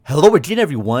Hello again,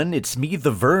 everyone. It's me,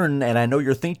 The Vern, and I know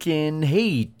you're thinking,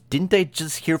 hey, didn't I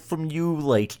just hear from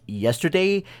you,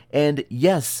 yesterday? And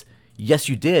yes,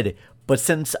 you did. But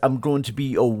since I'm going to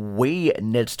be away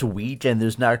next week and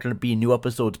there's not going to be new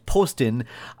episodes posting,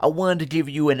 I wanted to give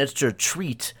you an extra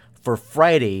treat for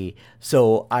Friday.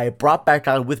 So I brought back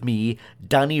on with me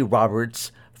Donnie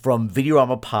Roberts from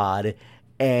Videorama Pod.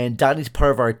 And Donnie's part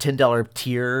of our $10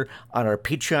 tier on our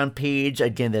Patreon page.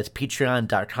 Again, that's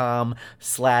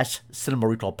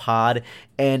patreon.com/CinemaRecallPod.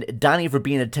 And Donnie, for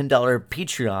being a $10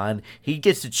 Patreon, he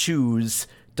gets to choose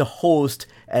to host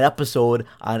an episode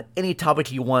on any topic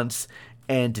he wants.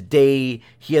 And today,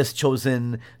 he has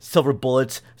chosen Silver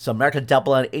Bullets, so I'm not going to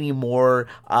dabble on it anymore.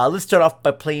 Let's start off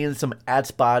by playing some ad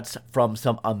spots from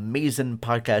some amazing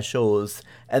podcast shows,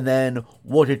 and then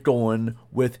we'll get going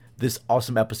with this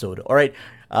awesome episode. All right,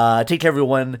 take care,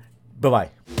 everyone. Bye-bye.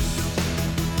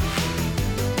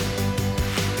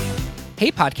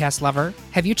 Hey, podcast lover.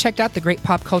 Have you checked out the Great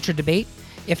Pop Culture Debate?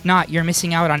 If not, you're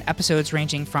missing out on episodes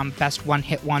ranging from Best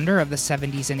One-Hit Wonder of the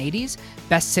 70s and 80s,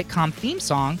 Best Sitcom Theme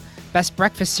Song, Best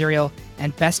Breakfast Cereal,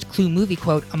 and Best Clue Movie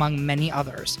Quote, among many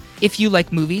others. If you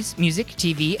like movies, music,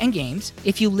 TV, and games,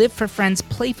 if you live for friends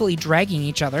playfully dragging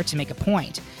each other to make a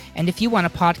point, and if you want a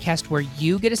podcast where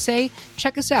you get a say,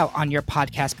 check us out on your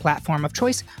podcast platform of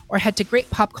choice or head to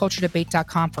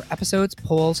greatpopculturedebate.com for episodes,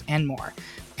 polls, and more.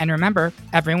 And remember,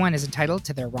 everyone is entitled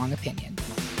to their wrong opinion.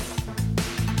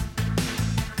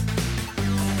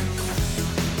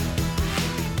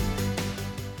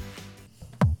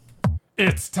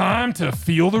 It's time to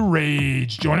feel the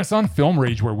rage. Join us on Film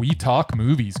Rage, where we talk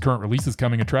movies, current releases,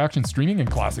 coming attractions, streaming, and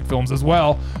classic films as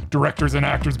well. Directors and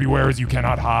actors beware, as you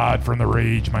cannot hide from the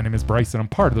rage. My name is Bryce, and I'm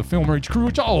part of the Film Rage crew,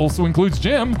 which also includes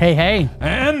Jim. Hey.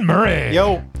 And Murray.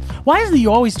 Yo. Why is it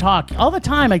you always talk all the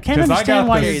time? I can't understand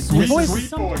why your voice is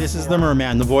so... This is the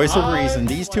Merman, the voice of reason.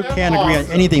 These two can't agree on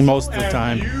anything most of the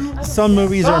time. Some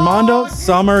movies are Mondo,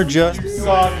 some are just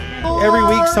suck. Every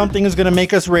week something is going to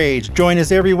make us rage. Join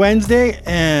us every Wednesday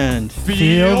and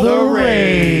feel the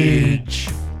rage.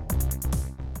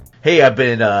 Hey,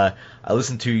 I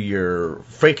listened to your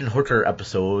Frankenhooker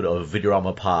episode of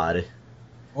Videorama Pod.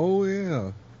 Oh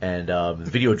yeah. And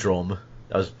Videodrome.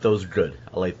 That was good.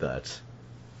 I like that.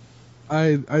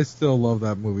 I still love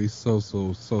that movie so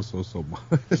much.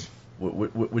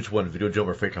 Which one, Videodrome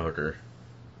or Frankenhooker?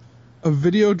 A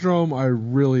Videodrome I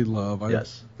really love.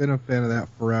 Yes. I've been a fan of that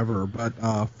forever, but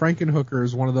Frankenhooker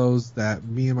is one of those that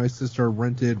me and my sister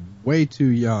rented way too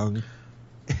young,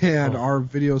 and our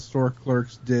video store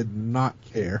clerks did not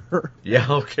care. Yeah,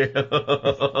 okay.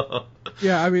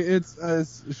 Yeah, I mean, it's a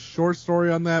short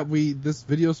story on that. This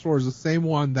video store is the same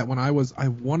one that when I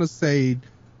want to say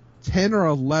 10 or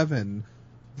 11,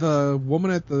 the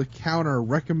woman at the counter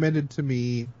recommended to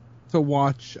me to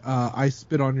watch I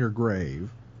Spit on Your Grave.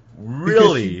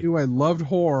 Really? Because she knew I loved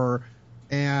horror,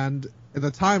 and at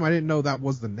the time I didn't know that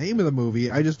was the name of the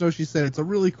movie. I just know she said it's a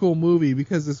really cool movie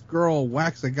because this girl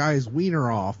whacks a guy's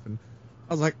wiener off, and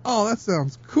I was like, oh, that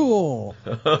sounds cool.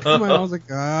 And I was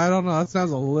like, I don't know, that sounds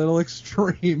a little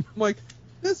extreme. I'm like,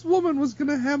 this woman was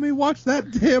gonna have me watch that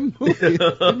damn movie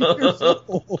at 10 years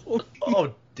old.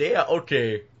 Oh, damn,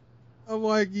 okay. I'm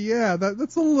like, yeah,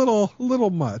 that's a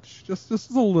little much. Just a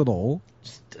little.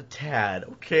 Just a tad,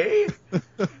 okay?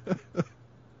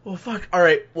 Well, fuck. All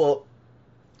right, well,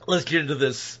 let's get into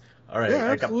this. All right.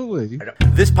 Yeah, absolutely.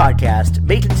 This podcast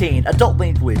may contain adult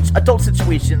language, adult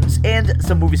situations, and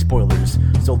some movie spoilers,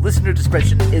 so listener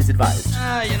discretion is advised.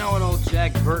 You know what old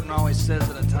Jack Burton always says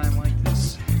at a time like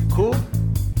this? Cool?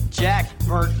 Jack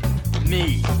Burton,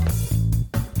 me.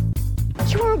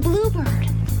 You're a bluebird.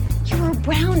 You're a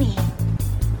brownie.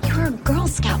 You're a Girl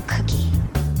Scout cookie.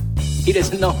 He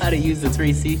doesn't know how to use the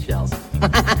 3 seashells.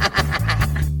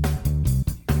 I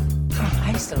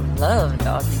used to love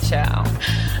Doggy Chow.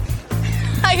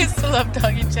 I used to love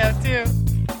Doggy Chow too.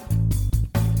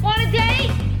 Want a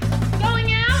date?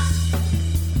 Going out?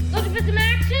 Looking for some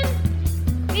action?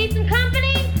 Need some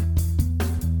company?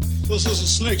 This is a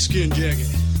snakeskin jacket.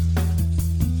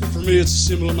 For me, it's a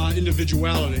symbol of my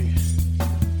individuality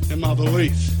and my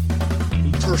belief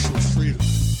in personal freedom.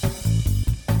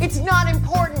 It's not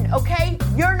important, okay?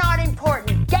 You're not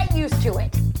important. Get used to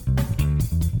it.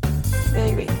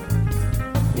 Baby,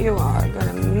 you are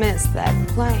gonna miss that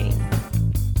plane.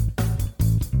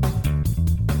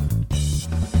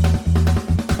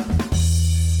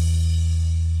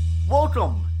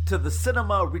 Welcome to the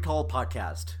Cinema Recall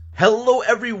Podcast. Hello,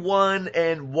 everyone,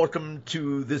 and welcome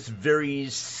to this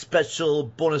very special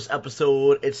bonus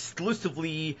episode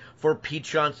exclusively for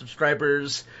Patreon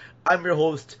subscribers. I'm your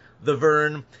host, The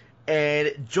Vern,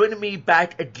 And joining me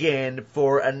back again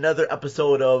for another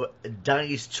episode of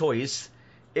Donnie's Choice,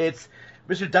 it's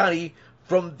Mr. Donnie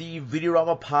from the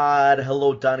Videorama Pod.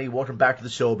 Hello, Donnie. Welcome back to the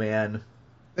show, man.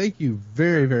 Thank you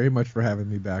very, very much for having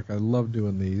me back. I love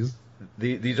doing these.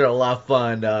 These are a lot of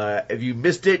fun. If you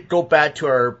missed it, go back to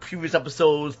our previous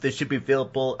episodes. They should be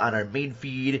available on our main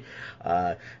feed.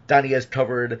 Donnie has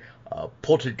covered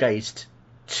Poltergeist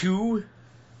 2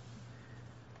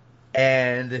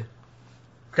 and...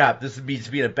 Crap, this is me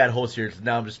just being a bad host here, so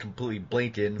now I'm just completely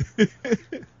blanking.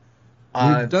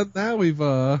 We've done that. We've,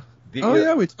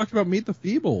 we talked about Meet the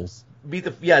Feebles.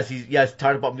 Yes,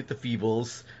 talked about Meet the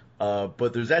Feebles.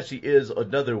 But there's actually is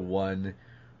another one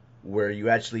where you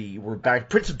actually were back.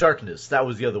 Prince of Darkness, that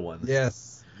was the other one.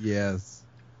 Yes.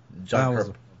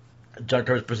 John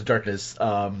Carpenter's Prince of Darkness.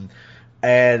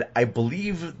 And I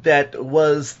believe that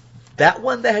was that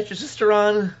one that had your sister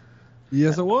on?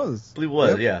 Yes, it was. I believe it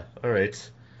was, yeah. All right.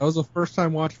 That was a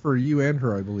first-time watch for you and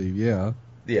her, I believe, yeah.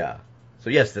 Yeah. So,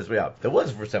 yes, that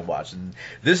was a first-time watch. And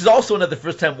this is also another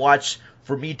first-time watch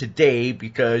for me today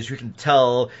because you can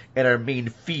tell in our main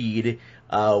feed,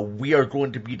 we are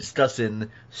going to be discussing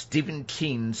Stephen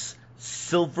King's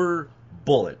Silver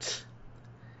Bullet.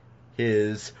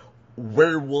 His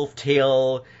werewolf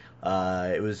tale.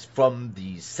 It was from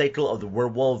the Cycle of the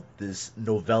Werewolf, this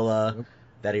novella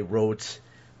that he wrote.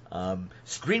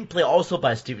 Screenplay also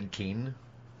by Stephen King.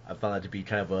 I found that to be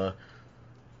kind of a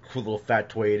cool little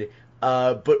factoid.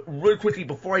 But really quickly,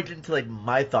 before I get into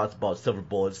my thoughts about Silver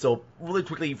Bullet, so really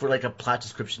quickly for a plot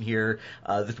description here,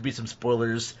 there could be some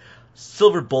spoilers.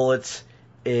 Silver Bullet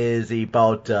is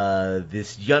about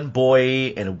this young boy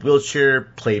in a wheelchair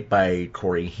played by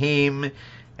Corey Haim,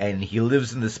 and he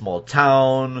lives in this small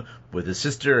town with his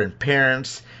sister and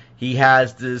parents. He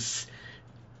has this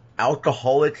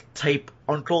alcoholic type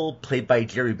uncle played by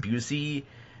Jerry Busey,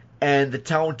 and the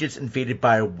town gets invaded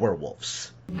by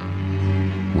werewolves.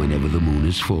 Whenever the moon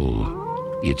is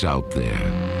full, it's out there,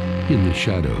 in the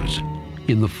shadows,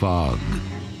 in the fog,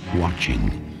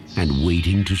 watching and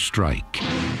waiting to strike.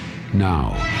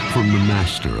 Now, from the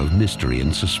master of mystery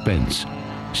and suspense,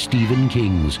 Stephen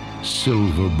King's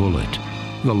Silver Bullet,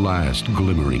 the last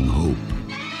glimmering hope.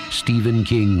 Stephen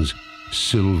King's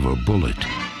Silver Bullet.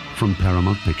 From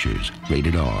Paramount Pictures,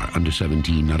 rated R, under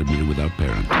 17, not admitted without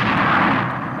parent.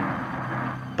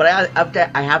 But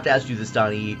I have to ask you this,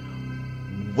 Donnie.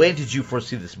 When did you first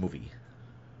see this movie?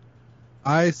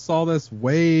 I saw this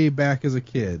way back as a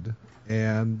kid,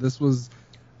 and this was...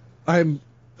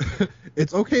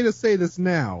 It's okay to say this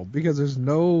now, because there's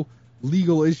no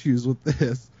legal issues with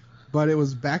this, but it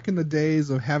was back in the days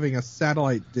of having a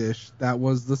satellite dish that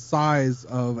was the size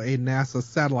of a NASA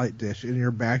satellite dish in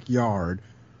your backyard,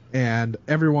 and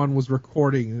everyone was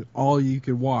recording all you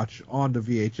could watch onto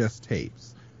VHS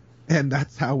tapes. And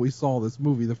that's how we saw this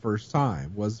movie the first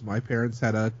time, was my parents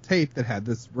had a tape that had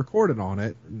this recorded on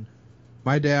it. And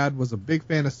my dad was a big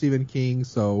fan of Stephen King,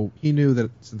 so he knew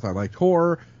that since I liked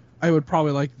horror, I would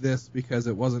probably like this because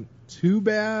it wasn't too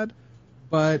bad.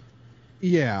 But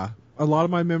yeah, a lot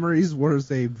of my memories was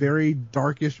a very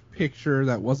darkish picture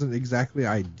that wasn't exactly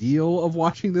ideal of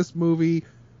watching this movie.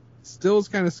 Still is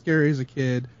kind of scary as a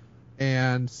kid,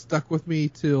 and stuck with me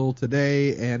till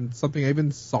today, and something I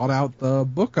even sought out the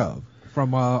book of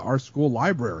from our school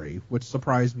library, which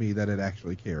surprised me that it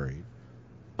actually carried.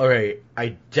 Alright,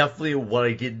 I definitely want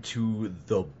to get into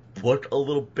the book a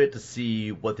little bit to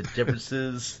see what the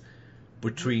differences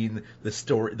between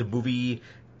the movie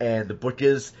and the book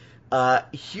is.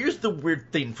 Here's the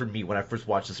weird thing for me when I first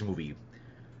watched this movie.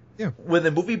 Yeah. When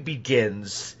the movie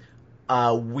begins,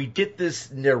 we get this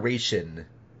narration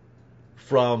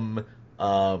from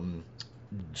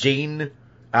Jane.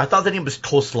 I thought the name was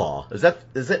Coslaw. Is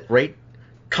that right?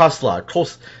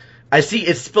 Coslaw. I see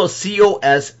it's spelled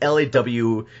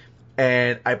Coslaw,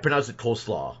 and I pronounce it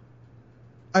Coslaw.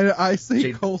 I say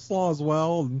Jane. Coleslaw as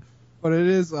well, but it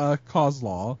is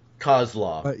Coslaw.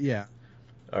 Coslaw. But yeah.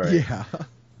 All right. Yeah.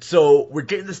 So we're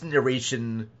getting this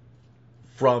narration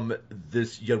from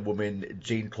this young woman,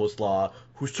 Jane Coslaw,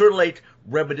 who's sort of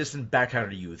reminiscent back on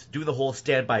her youth, doing the whole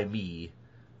Stand By Me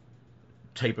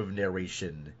type of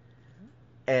narration.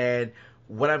 And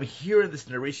when I'm hearing this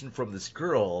narration from this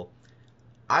girl,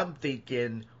 I'm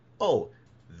thinking, oh,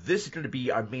 this is going to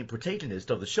be our main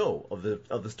protagonist of the show, of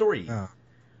the story.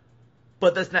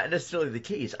 But that's not necessarily the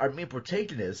case. Our main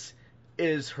protagonist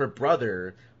is her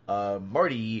brother,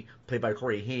 Marty, played by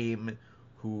Corey Haim,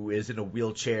 who is in a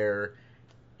wheelchair,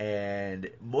 and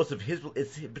most of his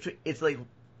it's like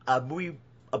a movie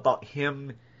about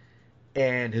him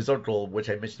and his uncle, which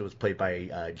I mentioned was played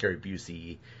by Jerry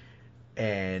Busey,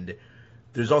 and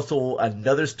There's also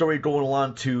another story going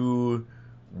along too,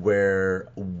 where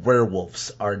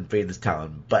werewolves are invading this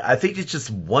town. But I think it's just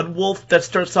one wolf that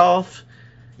starts off.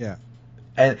 Yeah.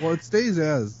 And well, it stays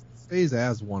as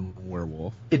one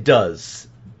werewolf. It does.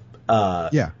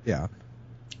 Yeah.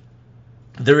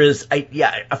 There is,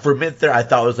 for a minute there, I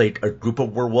thought it was like a group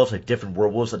of werewolves, like different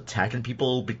werewolves attacking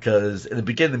people, because in the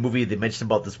beginning of the movie, they mentioned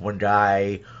about this one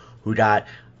guy who got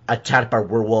attacked by a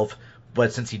werewolf,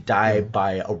 but since he died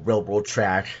by a railroad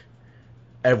track,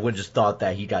 everyone just thought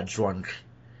that he got drunk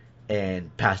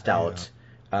and passed out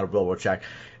on a railroad track.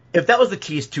 If that was the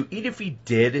case, too, even if he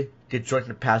did get drunk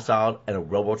and pass out at a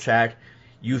railroad track,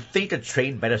 you think a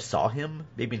train might have saw him?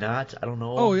 Maybe not. I don't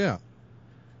know. Oh, yeah.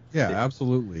 Yeah,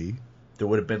 absolutely. There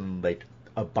would have been, like,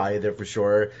 a body there for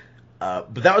sure.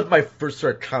 But that was my first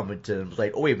sort of comment to him. Was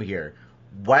like, oh, wait a minute here.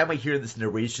 Why am I hearing this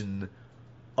narration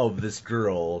of this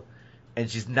girl, and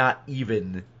she's not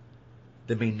even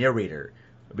the main narrator?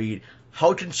 I mean,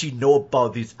 how can she know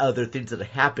about these other things that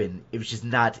happen if she's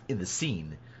not in the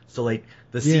scene? So, like,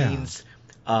 the scenes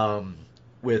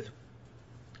with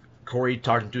Corey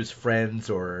talking to his friends,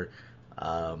 or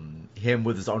him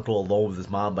with his uncle alone with his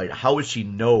mom, like, how would she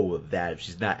know that if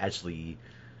she's not actually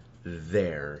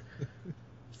there?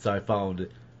 So I found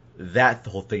that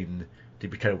whole thing to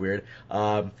be kind of weird.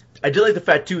 I did like the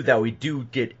fact, too, that we do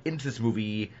get into this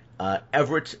movie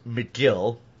Everett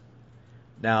McGill.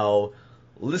 Now,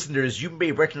 listeners, you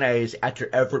may recognize actor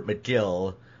Everett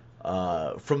McGill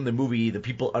from the movie The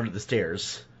People Under the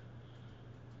Stairs.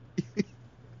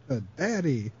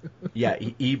 Daddy. Yeah,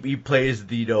 he plays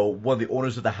the one of the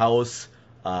owners of the house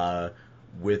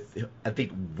with, I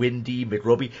think, Wendy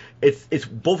McRobbie. It's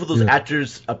both of those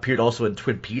actors appeared also in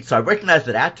Twin Peaks, so I recognized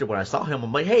that actor when I saw him.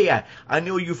 I'm like, hey, I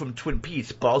know you from Twin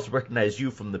Peaks, but I also recognize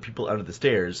you from The People Under the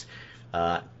Stairs.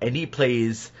 And he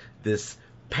plays this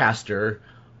pastor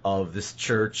of this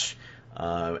church,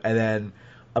 and then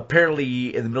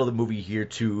apparently in the middle of the movie here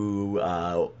too,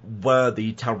 one of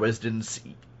the town residents'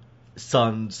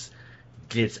 sons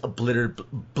gets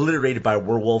obliterated by a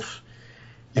werewolf,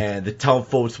 and the town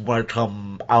folks want to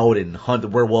come out and hunt the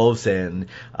werewolves, and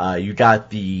you got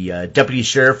the deputy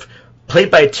sheriff, played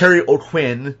by Terry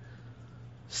O'Quinn,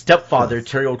 stepfather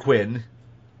Terry O'Quinn,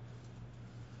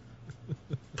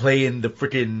 playing the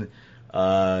freaking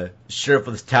sheriff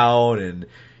of this town, and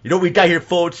you know what we got here,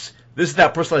 folks? This is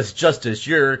not personalized justice.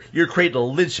 You're creating a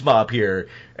lynch mob here.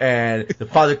 And the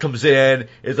father comes in,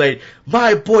 is like,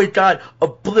 my boy got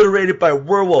obliterated by a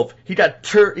werewolf. He got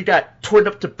torn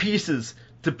up to pieces.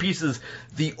 The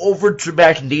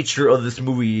overdramatic nature of this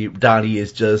movie, Donnie,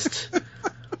 is just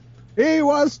he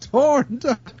was torn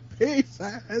to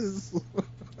pieces.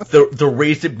 the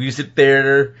racist music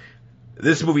there.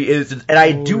 This movie is, and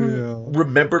I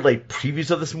remember like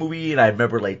previews of this movie, and I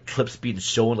remember like clips being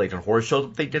shown like on horror shows.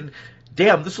 I'm thinking,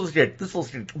 damn, this looks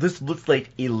like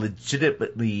a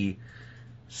legitimately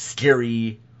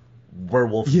scary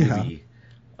werewolf movie.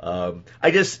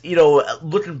 I just,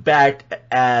 looking back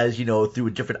as through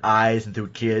different eyes and through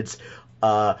kids,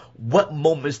 what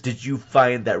moments did you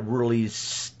find that really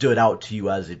stood out to you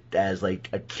as like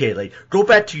a kid? Like, go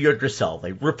back to your younger self,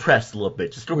 like repress a little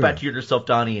bit. Just go back to your younger self,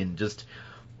 Donnie, and just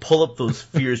pull up those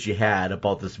fears you had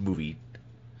about this movie.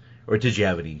 Or did you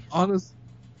have any?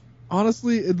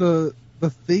 Honestly, the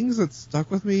things that stuck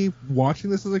with me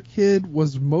watching this as a kid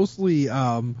was mostly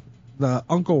the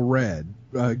Uncle Red,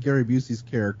 Gary Busey's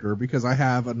character, because I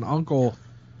have an uncle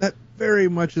that very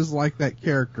much is like that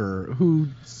character, who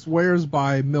swears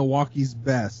by Milwaukee's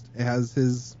Best as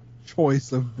his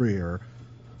choice of beer,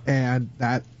 and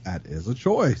that is a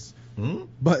choice. Mm-hmm.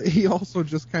 But he also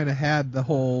just kind of had the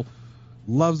whole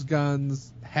loves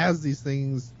guns, has these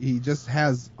things. He just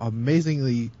has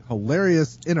amazingly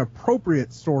hilarious,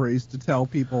 inappropriate stories to tell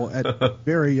people at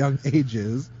very young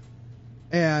ages.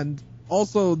 And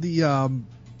also the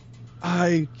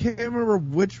I can't remember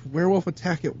which werewolf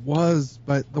attack it was,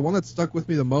 but the one that stuck with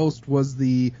me the most was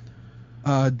the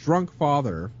drunk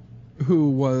father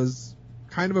who was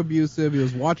kind of abusive. He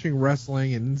was watching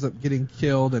wrestling and ends up getting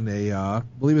killed in I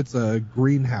believe it's a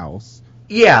greenhouse.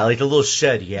 Yeah, like a little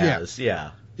shed he has.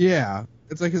 Yeah.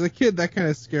 It's like as a kid that kind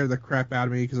of scared the crap out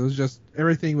of me because it was just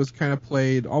everything was kind of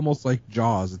played almost like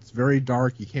Jaws. It's very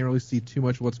dark. You can't really see too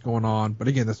much of what's going on. But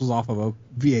again, this was off of a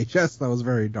VHS that was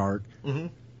very dark. Mm-hmm.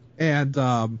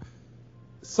 And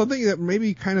something that made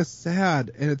me kind of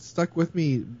sad, and it stuck with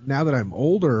me now that I'm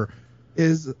older,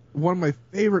 is one of my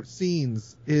favorite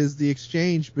scenes is the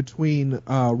exchange between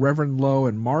Reverend Lowe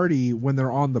and Marty when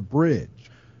they're on the bridge.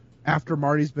 After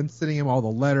Marty's been sending him all the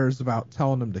letters about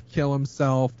telling him to kill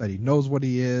himself, that he knows what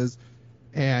he is,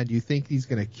 and you think he's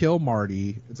going to kill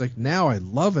Marty. It's like, now I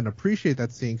love and appreciate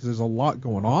that scene because there's a lot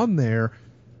going on there.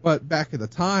 But back at the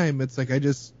time, it's like I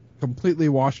just completely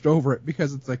washed over it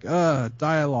because it's like,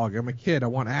 dialogue. I'm a kid. I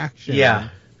want action. Yeah.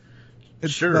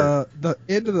 It's sure. The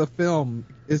end of the film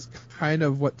is kind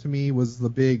of what to me was the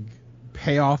big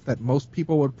payoff that most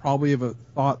people would probably have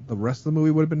thought the rest of the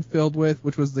movie would have been filled with,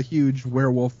 which was the huge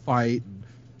werewolf fight and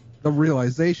the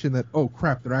realization that, oh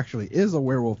crap, there actually is a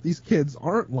werewolf. These kids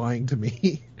aren't lying to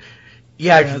me.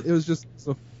 Yeah, it was just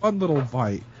a fun little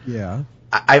fight. Yeah.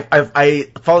 I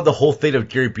followed the whole thing of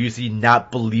Gary Busey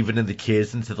not believing in the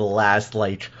kids into the last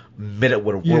minute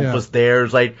when a werewolf was there.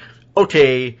 It's like,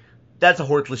 okay, that's a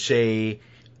horror cliche.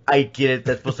 I get it.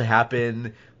 That's supposed to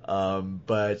happen.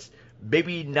 But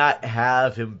maybe not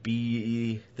have him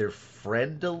be their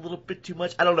friend a little bit too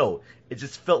much. I don't know. It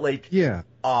just felt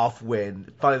off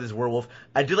when finally this werewolf.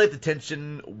 I did like the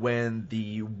tension when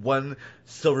the one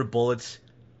silver bullet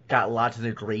got locked in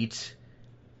the grate.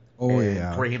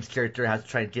 Corey Haim's character has to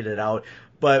try and get it out.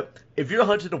 But if you're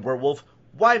hunting a werewolf,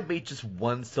 why make just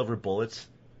one silver bullet?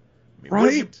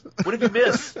 Right? What if you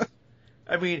miss?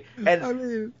 I mean,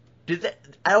 did that?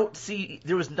 I don't see.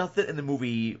 There was nothing in the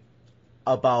movie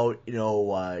about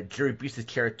Jerry Busey's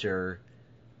character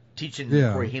teaching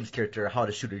Corey Haim's character how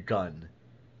to shoot a gun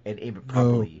and aim it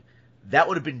properly. That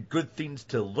would have been good things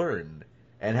to learn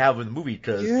and have in the movie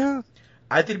because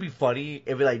I think it'd be funny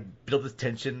if it built this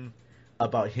tension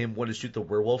about him wanting to shoot the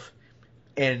werewolf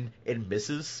and it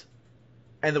misses,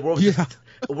 and the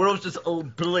werewolf just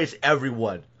obliterates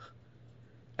everyone,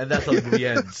 and that's how the movie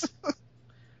ends.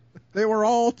 They were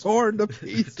all torn to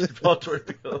pieces. But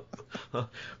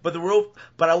the werewolf.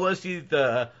 But I want to see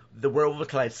the werewolf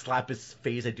kind of slap his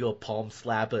face and do a palm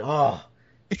slap. Like, oh,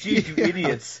 geez, you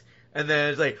idiots! And then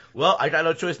it's like, well, I got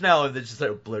no choice now, and then just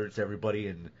obliterates everybody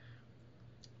and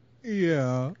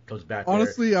comes back.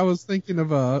 Honestly, I was thinking of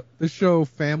the show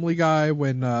Family Guy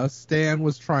when Stan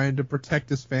was trying to protect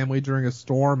his family during a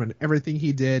storm, and everything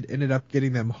he did ended up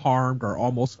getting them harmed or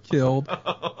almost killed.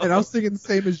 And I was thinking the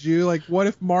same as you. Like, what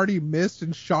if Marty missed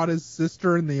and shot his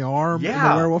sister in the arm, and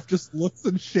the werewolf just looks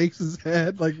and shakes his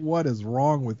head? Like, what is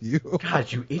wrong with you?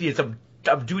 God, you idiots!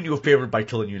 I'm doing you a favor by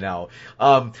killing you now.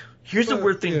 Here's the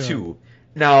weird thing too.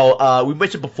 Now, we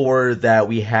mentioned before that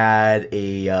we had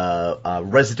a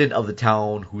resident of the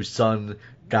town whose son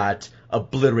got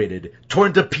obliterated.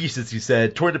 Torn to pieces, you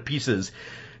said. Torn to pieces.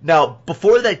 Now,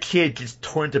 before that kid gets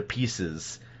torn to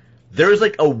pieces, there's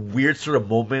a weird sort of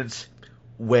moment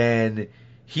when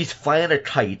he's flying a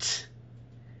kite,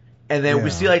 and then we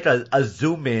see a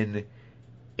zoom in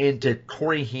into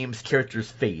Corey Haim's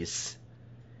character's face,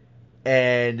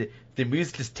 and the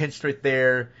music is tense right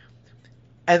there.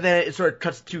 And then it sort of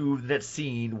cuts to that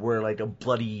scene where a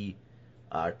bloody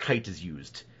kite is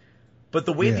used. But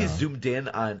the way they zoomed in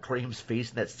on Corey Haim's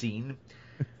face in that scene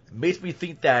makes me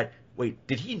think that, wait,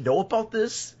 did he know about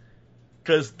this?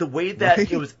 Because the way that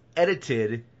it was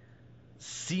edited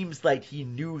seems like he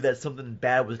knew that something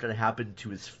bad was going to happen to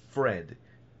his friend.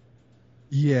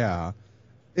 Yeah.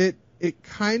 It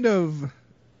kind of...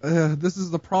 this is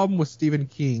the problem with Stephen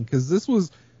King, because this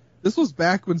was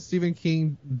back when Stephen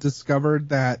King discovered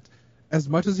that as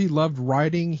much as he loved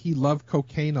writing, he loved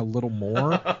cocaine a little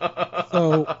more.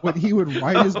 So when he would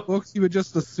write his books, he would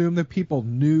just assume that people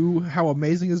knew how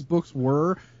amazing his books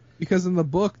were. Because in the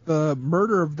book, the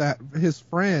murder of his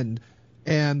friend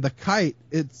and the kite,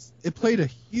 it played a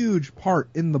huge part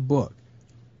in the book.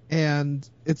 And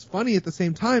it's funny at the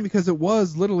same time because it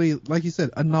was literally, like you said,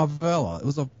 a novella. It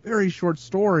was a very short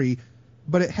story,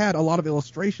 but it had a lot of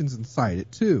illustrations inside it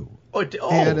too.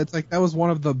 And it's that was one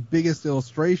of the biggest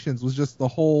illustrations, was just the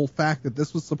whole fact that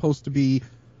this was supposed to be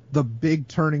the big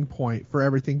turning point for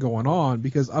everything going on,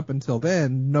 because up until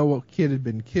then, no kid had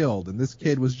been killed, and this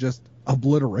kid was just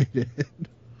obliterated.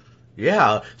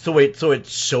 Yeah. So wait, so it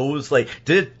shows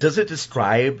does it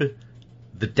describe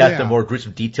the death in more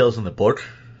gruesome details in the book?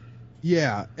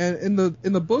 Yeah, and in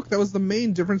the book, that was the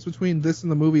main difference between this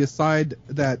and the movie, aside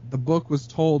that the book was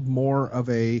told more of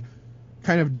a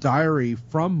kind of diary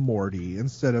from Morty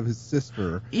instead of his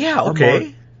sister. Yeah,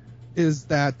 okay. Is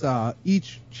that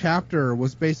each chapter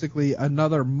was basically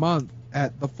another month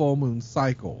at the full moon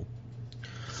cycle.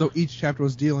 So each chapter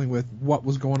was dealing with what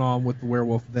was going on with the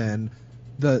werewolf then,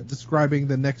 describing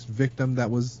the next victim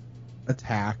that was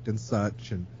attacked and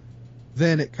such, and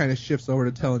then it kind of shifts over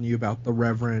to telling you about the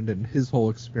Reverend and his whole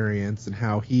experience and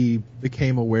how he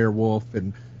became a werewolf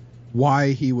and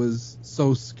why he was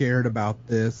so scared about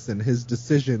this and his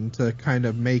decision to kind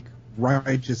of make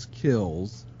righteous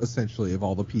kills, essentially, of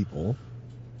all the people.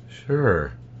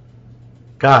 Sure.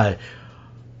 God.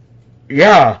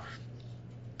 Yeah.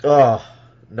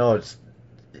 No, it's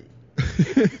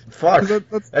fuck.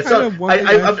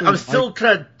 I'm still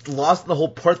kind of lost in the whole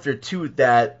part there too.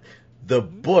 That the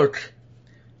book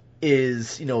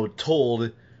is,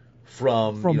 told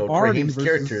from Corey Haim's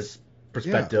character's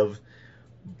perspective,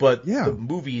 but the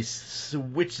movie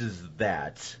switches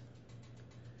that.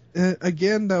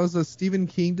 Again, that was a Stephen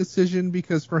King decision,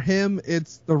 because for him,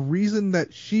 it's the reason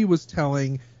that she was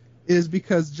telling is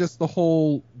because just the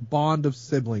whole bond of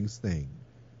siblings thing,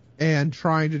 and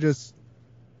trying to just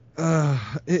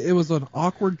it was an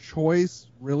awkward choice,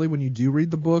 really, when you do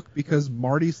read the book, because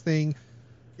Marty's thing,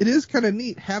 it is kind of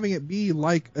neat having it be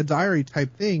like a diary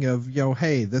type thing of,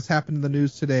 hey, this happened in the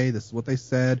news today, this is what they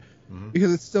said,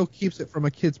 because it still keeps it from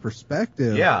a kid's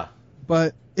perspective. Yeah.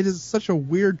 But it is such a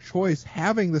weird choice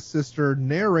having the sister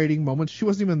narrating moments she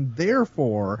wasn't even there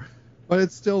for, but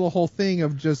it's still the whole thing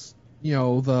of just,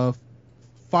 the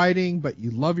fighting, but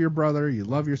you love your brother, you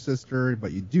love your sister,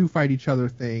 but you do fight each other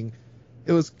thing.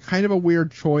 It was kind of a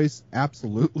weird choice,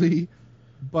 absolutely,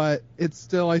 but it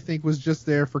still, I think, was just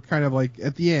there for kind of like,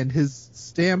 at the end, his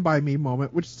Stand By Me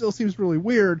moment, which still seems really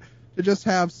weird to just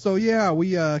have,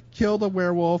 we killed a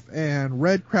werewolf, and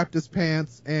Red crapped his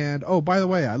pants, and, oh, by the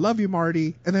way, I love you,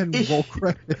 Marty, and then roll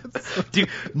credits. Dude,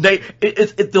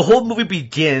 the whole movie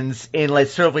begins in, like,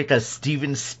 sort of like a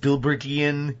Steven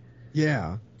Spielbergian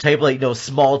type,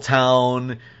 small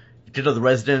town, the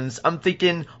residents. I'm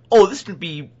thinking, oh, this could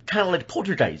be kind of like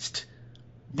Poltergeist,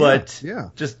 but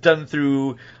just done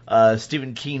through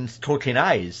Stephen King's Cocaine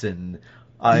Eyes, and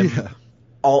I'm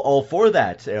all for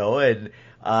that, and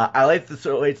I like the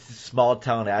sort of small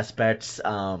town aspects.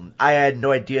 I had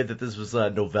no idea that this was a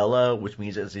novella, which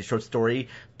means it's a short story,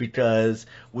 because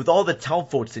with all the town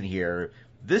folks in here,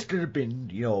 this could have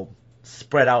been,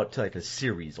 spread out to like a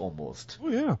series almost. Oh,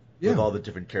 yeah. With all the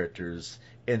different characters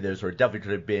in there, so it definitely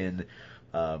could have been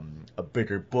a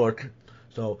bigger book.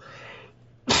 So,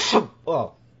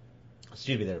 well,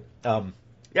 excuse me there.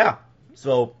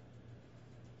 So,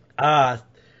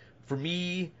 for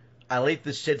me, I like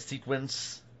the shed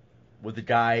sequence with the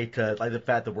guy, to like the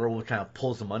fact the werewolf kind of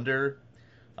pulls him under.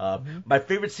 My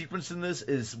favorite sequence in this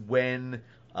is when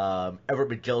Everett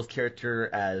McGill's character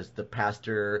as the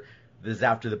pastor, this is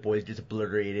after the boys get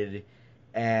obliterated,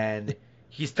 and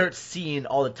he starts seeing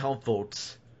all the town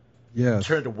folks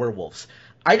turn to werewolves.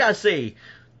 I gotta say,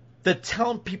 the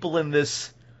town people in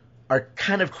this are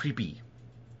kind of creepy.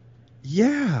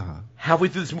 Yeah. Halfway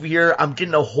through this movie here, I'm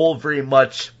getting a whole very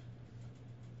much,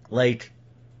 like,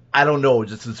 I don't know,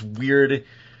 just this weird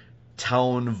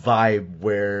town vibe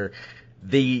where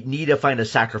they need to find a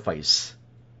sacrifice.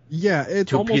 Yeah,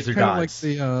 it's almost kind of like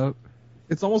the,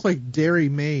 it's almost like Derry,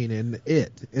 Maine and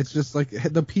It. It's just like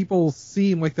the people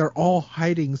seem like they're all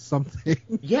hiding something.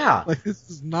 Yeah. Like this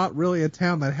is not really a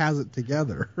town that has it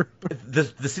together. The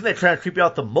scene that kind of creep you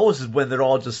out the most is when they're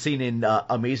all just seen in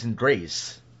Amazing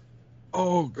Grace.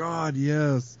 Oh, God,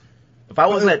 yes. If I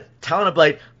was in that town, I'd be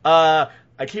like, I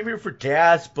came here for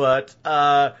gas, but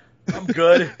I'm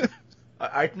good.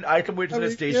 I can wait to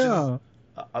the station. Yeah.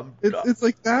 It's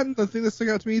like that, and the thing that stuck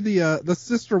out to me, the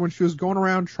sister when she was going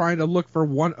around trying to look for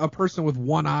a person with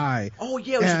one eye. Oh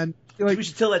yeah, we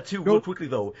should tell that too real quickly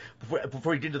though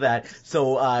before we get into that.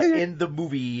 So in the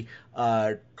movie,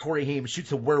 Corey Haim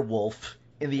shoots a werewolf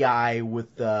in the eye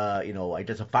with I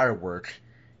guess a firework.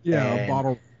 Yeah, a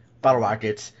bottle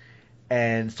rockets.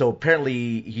 And so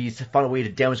apparently he's found a way to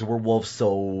damage the werewolf,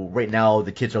 so right now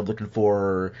the kids are looking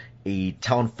for a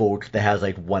town folk that has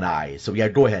like one eye. So yeah,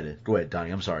 go ahead,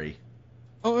 Donnie, I'm sorry.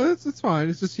 Oh, it's fine.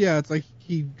 It's just, it's like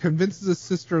he convinces his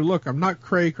sister, look, I'm not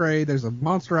cray-cray, there's a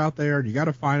monster out there, and you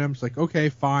gotta find him. She's like, okay,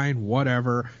 fine,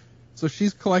 whatever. So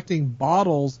she's collecting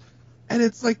bottles, and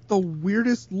it's like the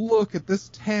weirdest look at this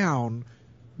town,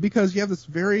 because you have this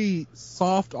very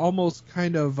soft, almost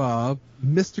kind of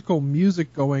mystical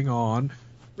music going on,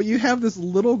 but you have this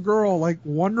little girl like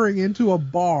wandering into a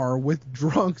bar with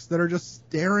drunks that are just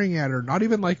staring at her. Not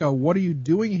even like a "what are you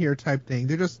doing here" type thing.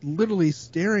 They're just literally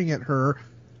staring at her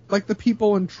like the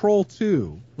people in Troll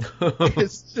 2.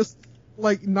 It's just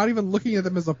like not even looking at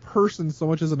them as a person so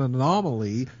much as an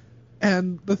anomaly.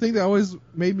 And the thing that always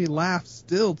made me laugh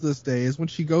still to this day is when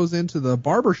she goes into the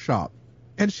barber shop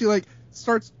and she like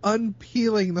starts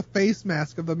unpeeling the face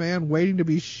mask of the man waiting to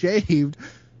be shaved,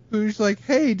 who's like,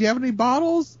 hey, do you have any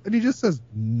bottles? And he just says,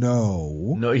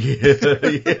 no. No,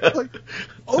 yeah. Like,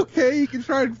 okay, you can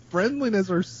try friendliness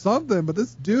or something, but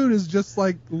this dude is just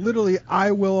like, literally,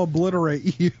 I will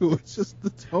obliterate you. It's just the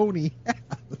tone he has.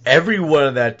 Everyone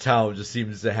in that town just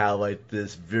seems to have like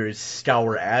this very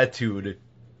sour attitude.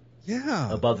 Yeah.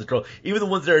 About the girl. Even the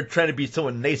ones that are trying to be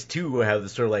someone nice too have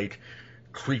this sort of like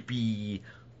creepy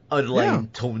underlying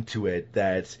tone to it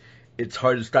that it's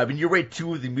hard to describe. And you're right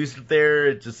too. The music there,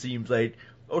 it just seems like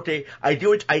okay. I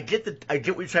get what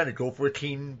you're trying to go for,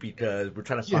 Keen, because we're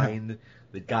trying to find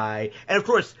the guy. And of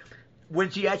course,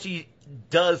 when she actually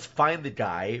does find the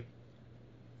guy,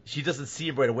 she doesn't see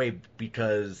him right away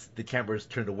because the camera is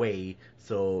turned away.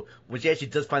 So when she actually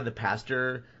does find the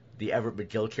pastor, the Everett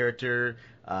McGill character,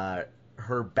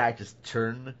 her back is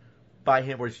turned by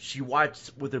him, where she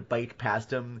walks with her bike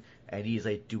past him, and he's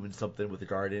like doing something with the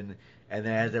garden. And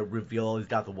then as it reveals, he's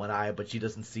got the one eye, but she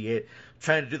doesn't see it.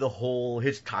 Trying to do the whole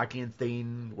Hitchcockian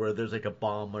thing where there's like a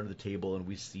bomb under the table and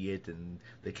we see it and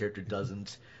the character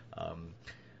doesn't.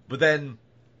 But then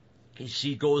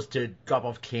she goes to drop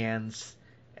off cans,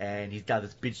 and he's got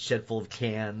this big shed full of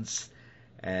cans.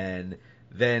 And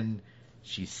then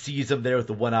she sees him there with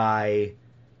the one eye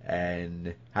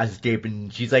and has to escape.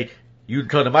 And she's like, you can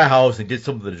come to my house and get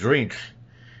something to drink.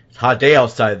 It's a hot day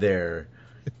outside there.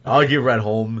 I'll give you a ride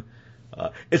home.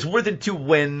 It's worth it too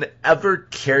whenever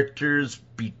characters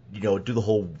do the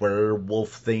whole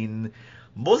werewolf thing.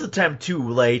 Most of the time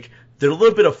too, like they're a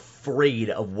little bit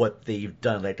afraid of what they've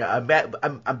done. Like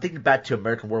I'm thinking back to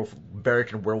American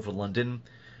Werewolf in London.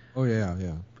 Oh yeah.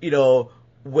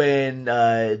 When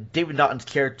David Naughton's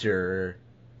character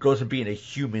goes from being a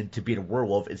human to being a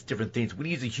werewolf, it's different things. When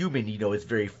he's a human, it's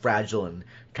very fragile and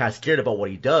kind of scared about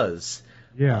what he does.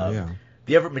 Yeah.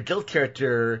 The Everett McGill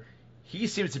character, he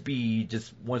seems to be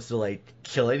just wants to like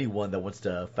kill anyone that wants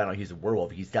to find out he's a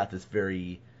werewolf. He's got this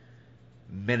very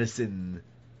menacing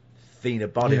thing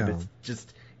about him.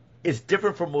 It's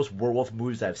different from most werewolf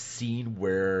movies I've seen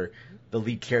where the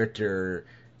lead character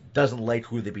doesn't like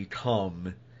who they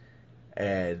become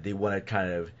and they want to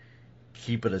kind of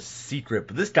keep it a secret.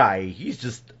 But this guy, he's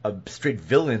just a straight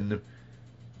villain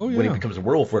when he becomes a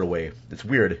werewolf right away. It's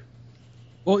weird.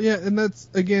 Well, yeah, and that's,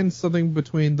 again, something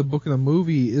between the book and the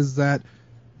movie is that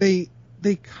they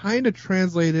kind of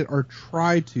translate it, or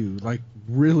try to, like,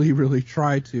 really, really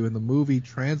try to, in the movie,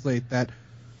 translate that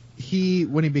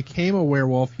when he became a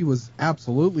werewolf, he was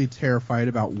absolutely terrified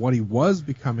about what he was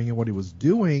becoming and what he was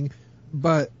doing,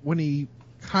 but when he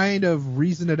kind of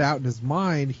reasoned it out in his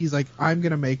mind, he's like, I'm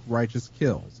going to make righteous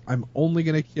kills. I'm only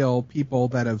going to kill people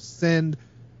that have sinned,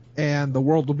 and the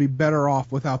world will be better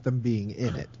off without them being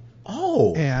in it.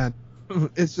 Oh. And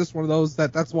it's just one of those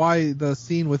that's why the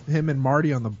scene with him and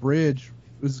Marty on the bridge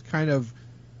was kind of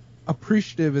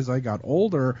appreciative as I got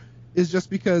older, is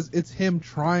just because it's him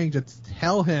trying to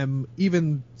tell him,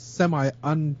 even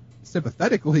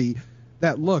semi-unsympathetically,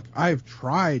 that, look, I've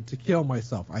tried to kill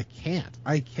myself. I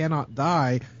cannot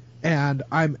die, and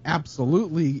I'm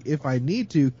absolutely, if I need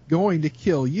to, going to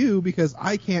kill you because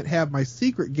I can't have my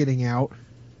secret getting out.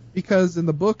 Because in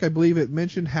the book, I believe it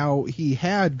mentioned how he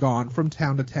had gone from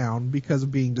town to town because of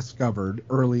being discovered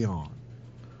early on.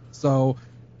 So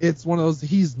it's one of those,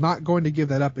 he's not going to give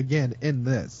that up again in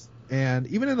this. And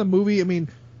even in the movie, I mean,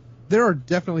 there are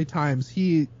definitely times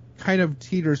he kind of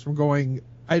teeters from going,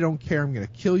 I don't care, I'm going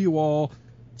to kill you all,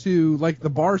 to like the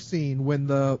bar scene when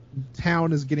the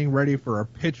town is getting ready for a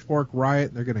pitchfork riot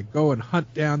and they're going to go and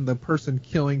hunt down the person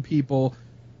killing people.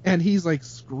 And he's like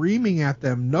screaming at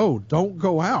them, no, don't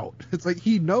go out. It's like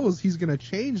he knows he's going to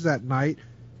change that night,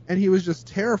 and he was just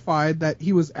terrified that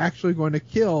he was actually going to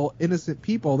kill innocent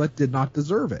people that did not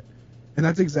deserve it. And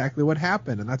that's exactly what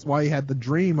happened, and that's why he had the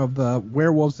dream of the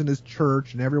werewolves in his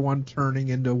church and everyone turning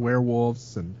into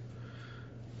werewolves. And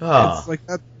it's like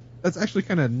that's actually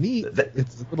kind of neat.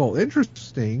 It's a little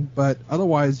interesting, but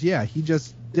otherwise, yeah, he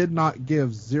just did not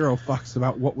give zero fucks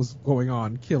about what was going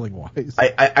on killing wise.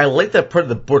 I like that part of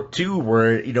the book too,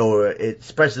 where it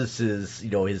expresses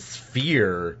his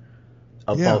fear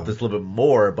about this a little bit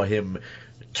more, about him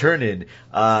turning.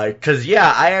 Because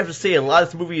I have to say, a lot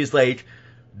of this movie is like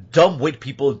dumb white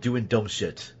people doing dumb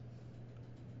shit.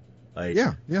 Like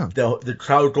the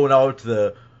crowd going out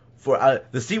to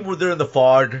the scene where they're in the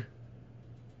fog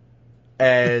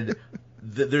and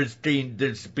there's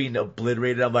being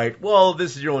obliterated. I'm like, well,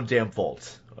 this is your own damn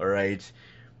fault. All right.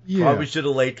 Yeah. Probably should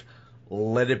have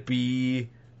let it be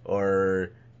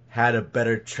or had a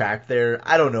better track there.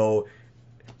 I don't know.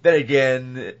 Then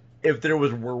again, if there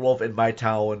was a werewolf in my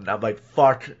town, I'm like,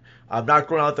 fuck, I'm not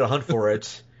going out there to hunt for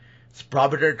it. It's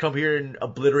probably going to come here and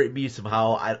obliterate me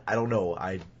somehow. I don't know.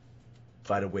 I'd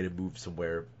find a way to move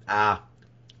somewhere.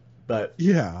 But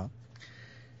yeah.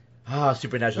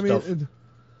 Supernatural stuff.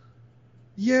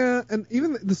 Yeah, and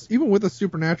even with the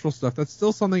supernatural stuff, that's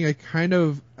still something I kind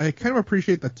of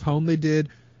appreciate the tone they did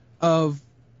of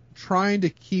trying to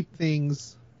keep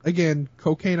things again,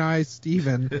 cocaine eyes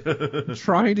Steven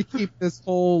trying to keep this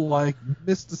whole like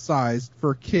mysticized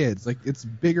for kids. Like it's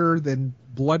bigger than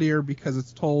bloodier because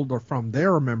it's told or from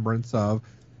their remembrance of.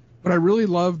 But I really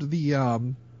loved the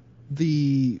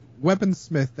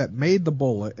weaponsmith that made the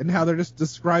bullet and how they're just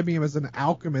describing him as an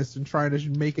alchemist and trying to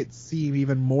make it seem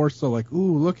even more so like,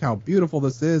 ooh, look how beautiful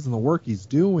this is and the work he's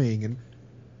doing. And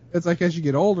it's like as you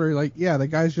get older, you're like, yeah, the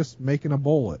guy's just making a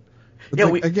bullet. It's yeah,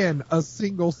 like, again, a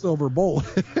single silver bullet.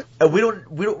 And we don't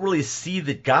really see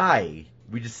the guy.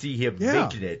 We just see him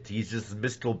making it. He's just a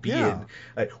mystical being. Yeah.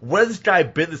 Like, where has this guy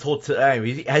been this whole time?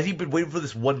 Has he been waiting for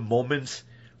this one moment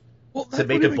to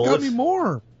make the bullets? Got me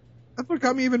more. That's what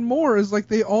got me even more is like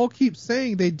they all keep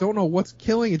saying they don't know what's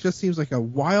killing. It just seems like a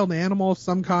wild animal of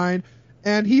some kind.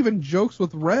 And he even jokes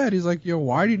with Red. He's like,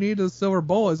 why do you need a silver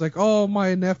bullet? He's like, oh,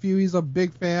 my nephew, he's a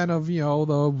big fan of, the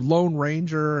Lone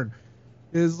Ranger. And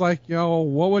is like,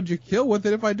 what would you kill with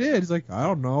it if I did? He's like, I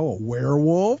don't know, a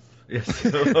werewolf? Yes.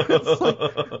 It's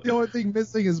like, the only thing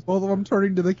missing is both of them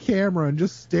turning to the camera and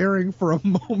just staring for a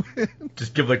moment.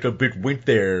 Just give like a big wink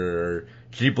there.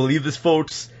 Can you believe this,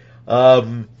 folks?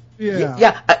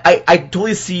 Yeah, I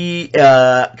totally see,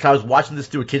 'cause I was watching this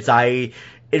through a kid's eye,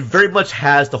 it very much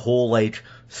has the whole, like,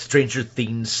 Stranger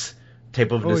Things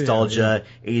type of nostalgia,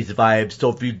 80s vibes. So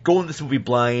if you go in this movie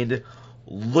blind,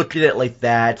 look at it like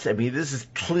that, I mean, this is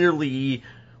clearly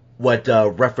what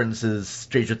references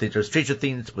Stranger Things, or Stranger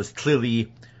Things was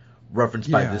clearly referenced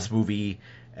by this movie,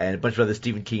 and a bunch of other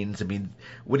Stephen Kings. I mean,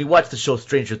 when you watch the show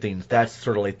Stranger Things, that's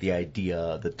sort of like the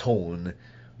idea, the tone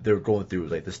they're going through,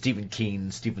 like the Stephen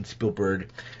King, Steven Spielberg,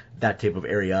 that type of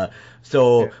area.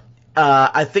 So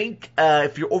I think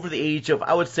if you're over the age of,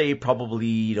 I would say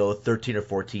probably 13 or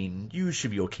 14, you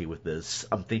should be okay with this.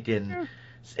 I'm thinking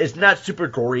it's not super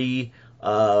gory.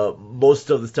 Most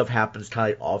of the stuff happens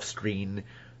kind of like off screen.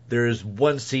 There's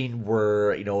one scene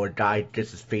where a guy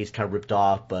gets his face kind of ripped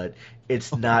off, but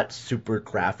it's not super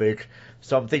graphic.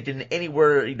 So I'm thinking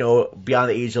anywhere beyond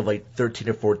the age of like 13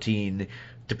 or 14.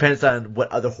 Depends on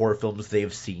what other horror films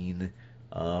they've seen.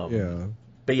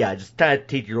 But yeah, just kind of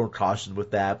take your own caution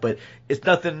with that. But it's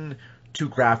nothing too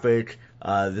graphic.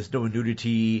 There's no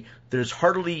nudity. There's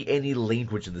hardly any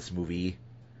language in this movie.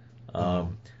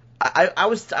 I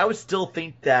would still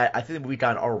think that I think the movie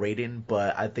got an R rating,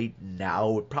 but I think now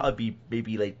it would probably be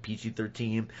maybe like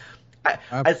PG-13.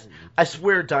 I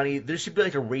swear, Donnie, there should be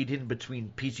like a rating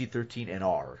between PG-13 and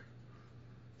R.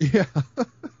 Yeah.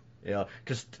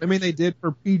 Because I mean, they did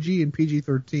for PG and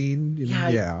PG-13.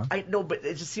 Yeah. I know, but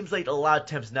it just seems like a lot of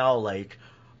times now, like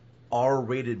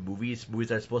R-rated movies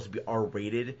that are supposed to be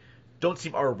R-rated, don't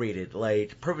seem R-rated.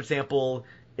 Like, perfect example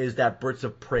is that Birds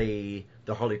of Prey,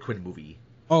 the Harley Quinn movie.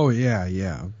 Oh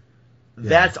yeah.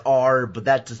 That's R, but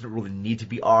that doesn't really need to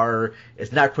be R.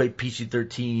 It's not quite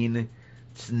PG-13.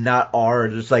 It's not R.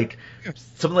 There's like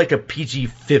something like a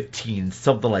PG-15,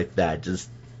 something like that. Just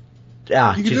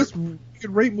you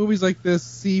could rate movies like this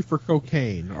C for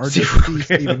cocaine or just C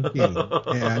Stephen King,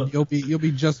 and you'll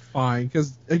be just fine.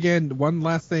 Because again, one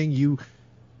last thing, you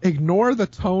ignore the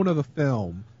tone of the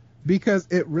film because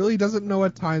it really doesn't know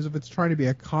at times if it's trying to be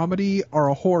a comedy or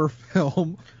a horror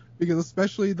film. Because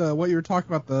especially what you were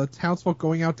talking about, the townsfolk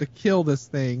going out to kill this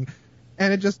thing,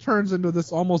 and it just turns into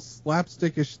this almost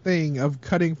slapstickish thing of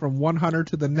cutting from one hunter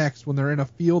to the next when they're in a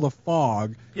field of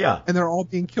fog. Yeah. And they're all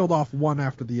being killed off one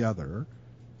after the other.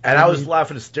 And I was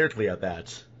laughing hysterically at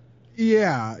that.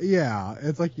 Yeah.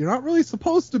 It's like, you're not really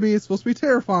supposed to be. It's supposed to be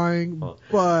terrifying,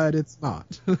 but it's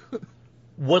not.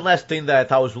 One last thing that I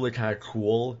thought was really kind of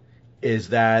cool is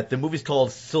that the movie's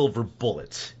called Silver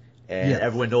Bullet. And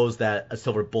everyone knows that a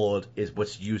silver bullet is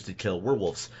what's used to kill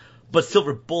werewolves. But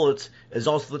Silver Bullet is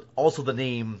also the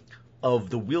name of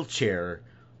the wheelchair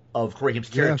of Corey Haim's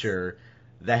character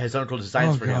that his uncle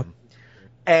designs for him.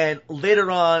 And later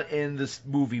on in this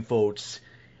movie, folks,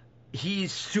 he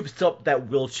soups up that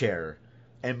wheelchair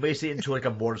and makes it into like a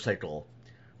motorcycle,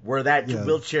 where that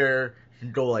wheelchair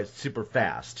can go like super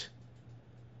fast.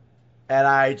 And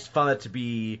I just found that to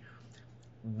be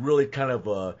really kind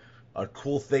of a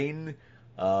cool thing.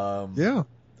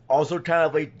 Also kind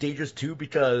of like dangerous too,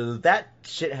 because that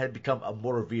shit had become a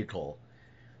motor vehicle.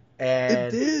 And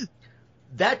it did.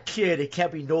 That kid, it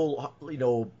can't be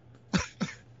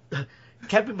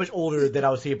can't be much older than I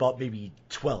would say about maybe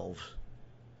 12.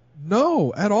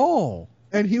 No, at all.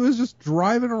 And he was just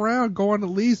driving around going at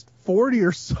least 40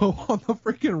 or so on the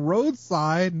freaking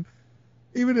roadside. And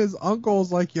Even his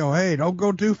uncle's like, yo, hey, don't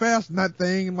go too fast in that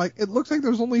thing. And like, it looks like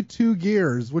there's only 2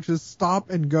 gears, which is stop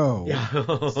and go. Yeah.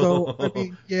 So, I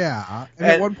mean, yeah. And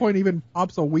at one point, even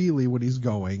pops a wheelie when he's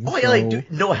going. Oh, yeah, like,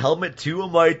 dude, no helmet, too?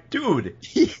 I'm like, dude.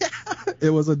 Yeah,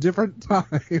 it was a different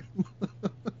time.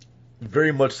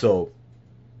 Very much so.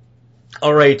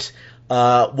 All right.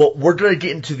 Well, we're going to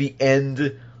get into the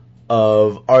end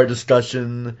of our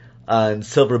discussion on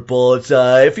Silver Bullets.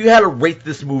 If you had to rate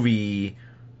this movie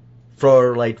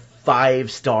for like 5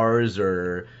 stars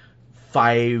or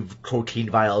 5 cocaine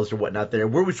vials or whatnot there,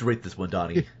 where would you rate this one,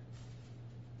 Donnie?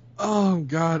 Oh,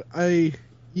 God.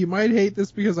 You might hate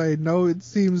this because I know it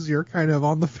seems you're kind of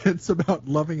on the fence about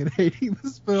loving and hating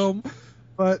this film.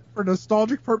 But for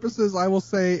nostalgic purposes, I will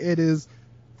say it is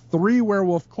 3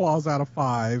 werewolf claws out of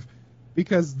 5.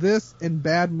 Because this and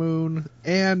Bad Moon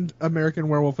and American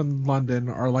Werewolf in London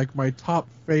are like my top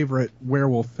favorite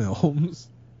werewolf films.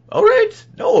 All right.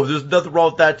 No, there's nothing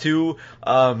wrong with that, too.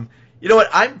 You know what?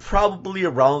 I'm probably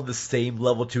around the same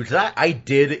level, too. Because I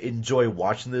did enjoy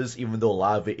watching this, even though a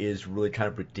lot of it is really kind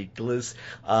of ridiculous.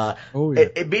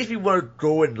 It makes me want to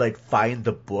go and like find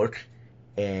the book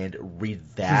and read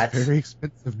that. It's very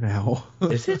expensive now.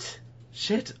 Is it?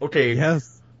 Shit. Okay.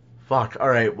 Yes. Fuck. All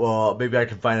right. Well, maybe I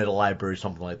can find it at a library or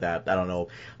something like that. I don't know.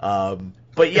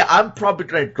 But yeah, I'm probably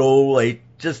gonna go like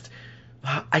just.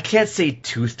 I can't say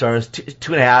 2 stars,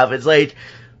 2.5. It's like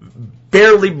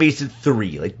barely makes it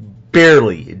 3, like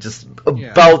barely, just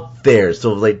about there.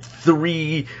 So like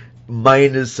 3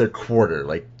 minus a quarter,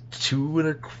 like 2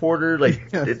 1/4. Like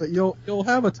yeah, so you'll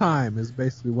have a time is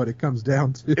basically what it comes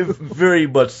down to. Very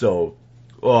much so.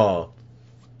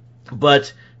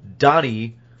 But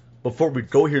Donnie. Before we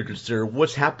go here, good sir,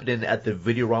 what's happening at the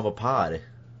Videorama Pod?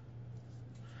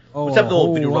 What's happening at the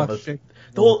whole Videorama?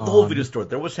 The whole video store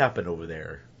there. What's happened over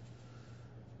there?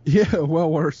 Yeah, well,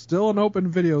 we're still an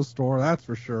open video store, that's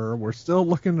for sure. We're still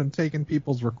looking and taking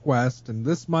people's requests, and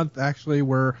this month, actually,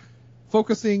 we're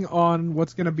focusing on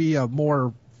what's going to be a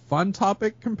more fun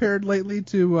topic compared lately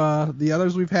to the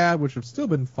others we've had, which have still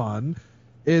been fun.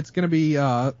 It's going to be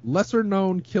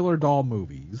lesser-known killer doll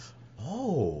movies.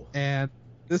 Oh. And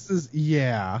this is,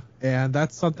 and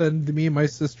that's something that me and my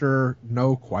sister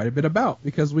know quite a bit about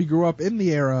because we grew up in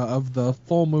the era of the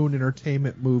Full Moon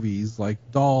Entertainment movies like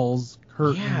Dolls,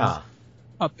 Curtains,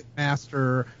 Puppet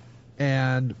Master,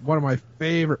 and one of my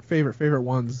favorite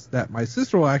ones that my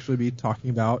sister will actually be talking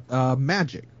about,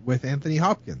 Magic with Anthony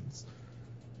Hopkins.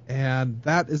 And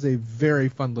that is a very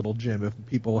fun little gem if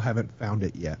people haven't found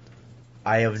it yet.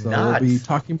 I have not. We'll be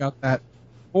talking about that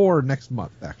for next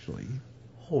month, actually.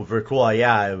 Oh, very cool.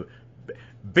 Yeah,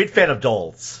 big fan of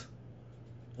Dolls.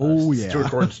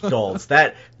 Stuart Gordon's Dolls.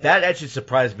 That actually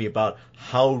surprised me about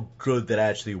how good that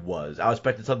actually was. I was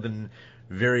expecting something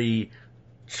very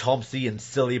chumsy and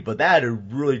silly, but that had a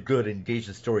really good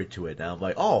engaging story to it. And I'm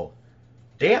like, oh,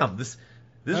 damn, this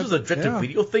was a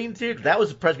direct-to-video thing, too? That was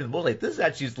surprising me the most. Like, this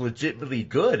actually is legitimately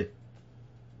good.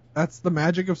 That's the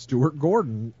magic of Stuart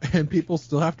Gordon, and people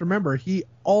still have to remember, he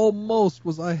almost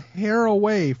was a hair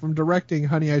away from directing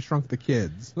Honey, I Shrunk the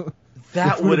Kids.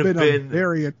 That would have been a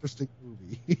very interesting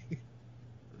movie.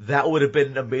 That would have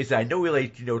been amazing. I know we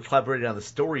collaborated on the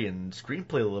story and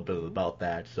screenplay a little bit about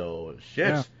that, so shit.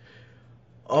 Yeah.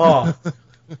 Oh.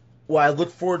 Well, I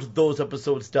look forward to those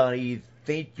episodes, Donnie.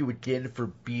 Thank you again for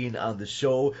being on the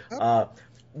show.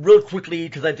 Real quickly,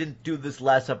 because I didn't do this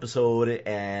last episode,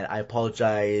 and I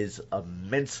apologize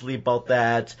immensely about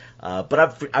that.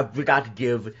 But I forgot to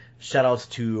give shout-outs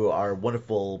to our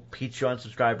wonderful Patreon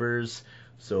subscribers.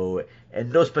 So,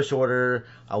 in no special order,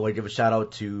 I want to give a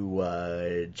shout-out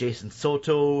to Jason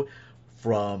Soto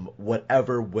from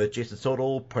Whatever with Jason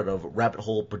Soto, part of Rabbit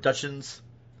Hole Productions,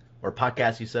 or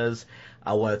podcast, he says.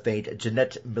 I want to thank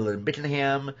Jeanette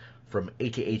Miller-Mittenham from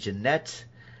AKA Jeanette.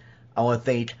 I want to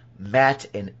thank Matt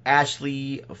and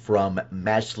Ashley from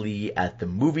Matchley at the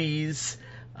Movies.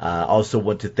 Also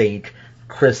want to thank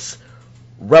Chris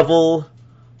Revel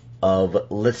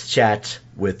of Let's Chat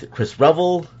with Chris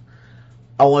Revel.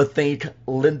 I want to thank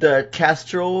Linda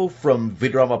Castro from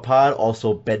Videorama Pod,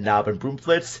 also Ben Knob and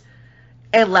Broomflitz.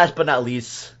 And last but not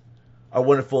least, our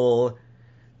wonderful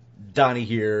Donnie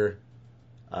here.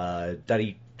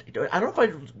 Donnie, I don't know if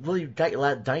I really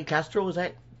got Donnie Castro, is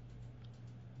that?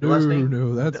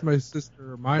 No, that's my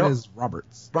sister. Mine is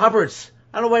Roberts. Roberts.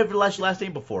 I don't know why I've heard your last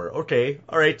name before. Okay,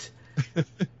 all right.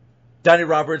 Donnie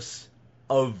Roberts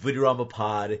of Videorama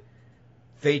Pod.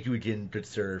 Thank you again, good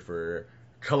sir, for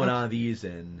coming on these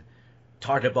and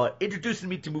talking about introducing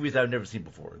me to movies I've never seen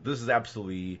before. This is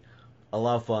absolutely a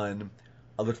lot of fun.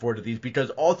 I look forward to these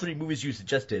because all 3 movies you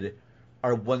suggested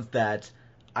are ones that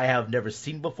I have never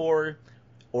seen before.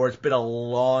 or it's been a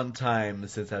long time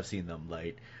since I've seen them.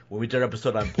 Like, when we did our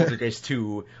episode on Poltergeist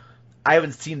 2, I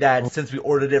haven't seen that since we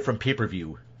ordered it from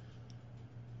pay-per-view.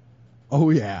 Oh,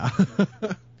 yeah.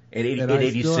 In And I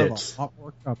 86. still have a lot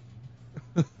more coming.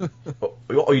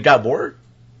 Oh, you got more?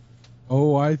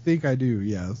 Oh, I think I do,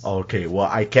 yes. Okay, well,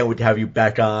 I can't wait to have you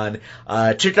back on.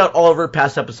 Check out all of our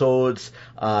past episodes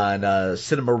on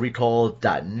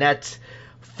cinemarecall.net.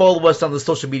 Follow us on the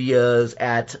social medias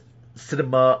at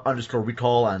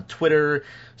cinema_recall on Twitter,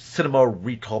 Cinema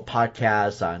Recall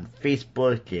Podcast on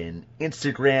Facebook and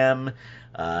Instagram.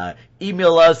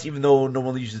 Email us, even though no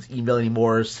one uses email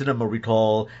anymore,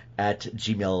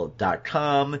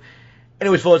 cinemarecall@gmail.com.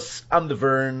 Anyways, folks, I'm the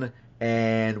Vern,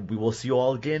 and we will see you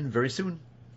all again very soon.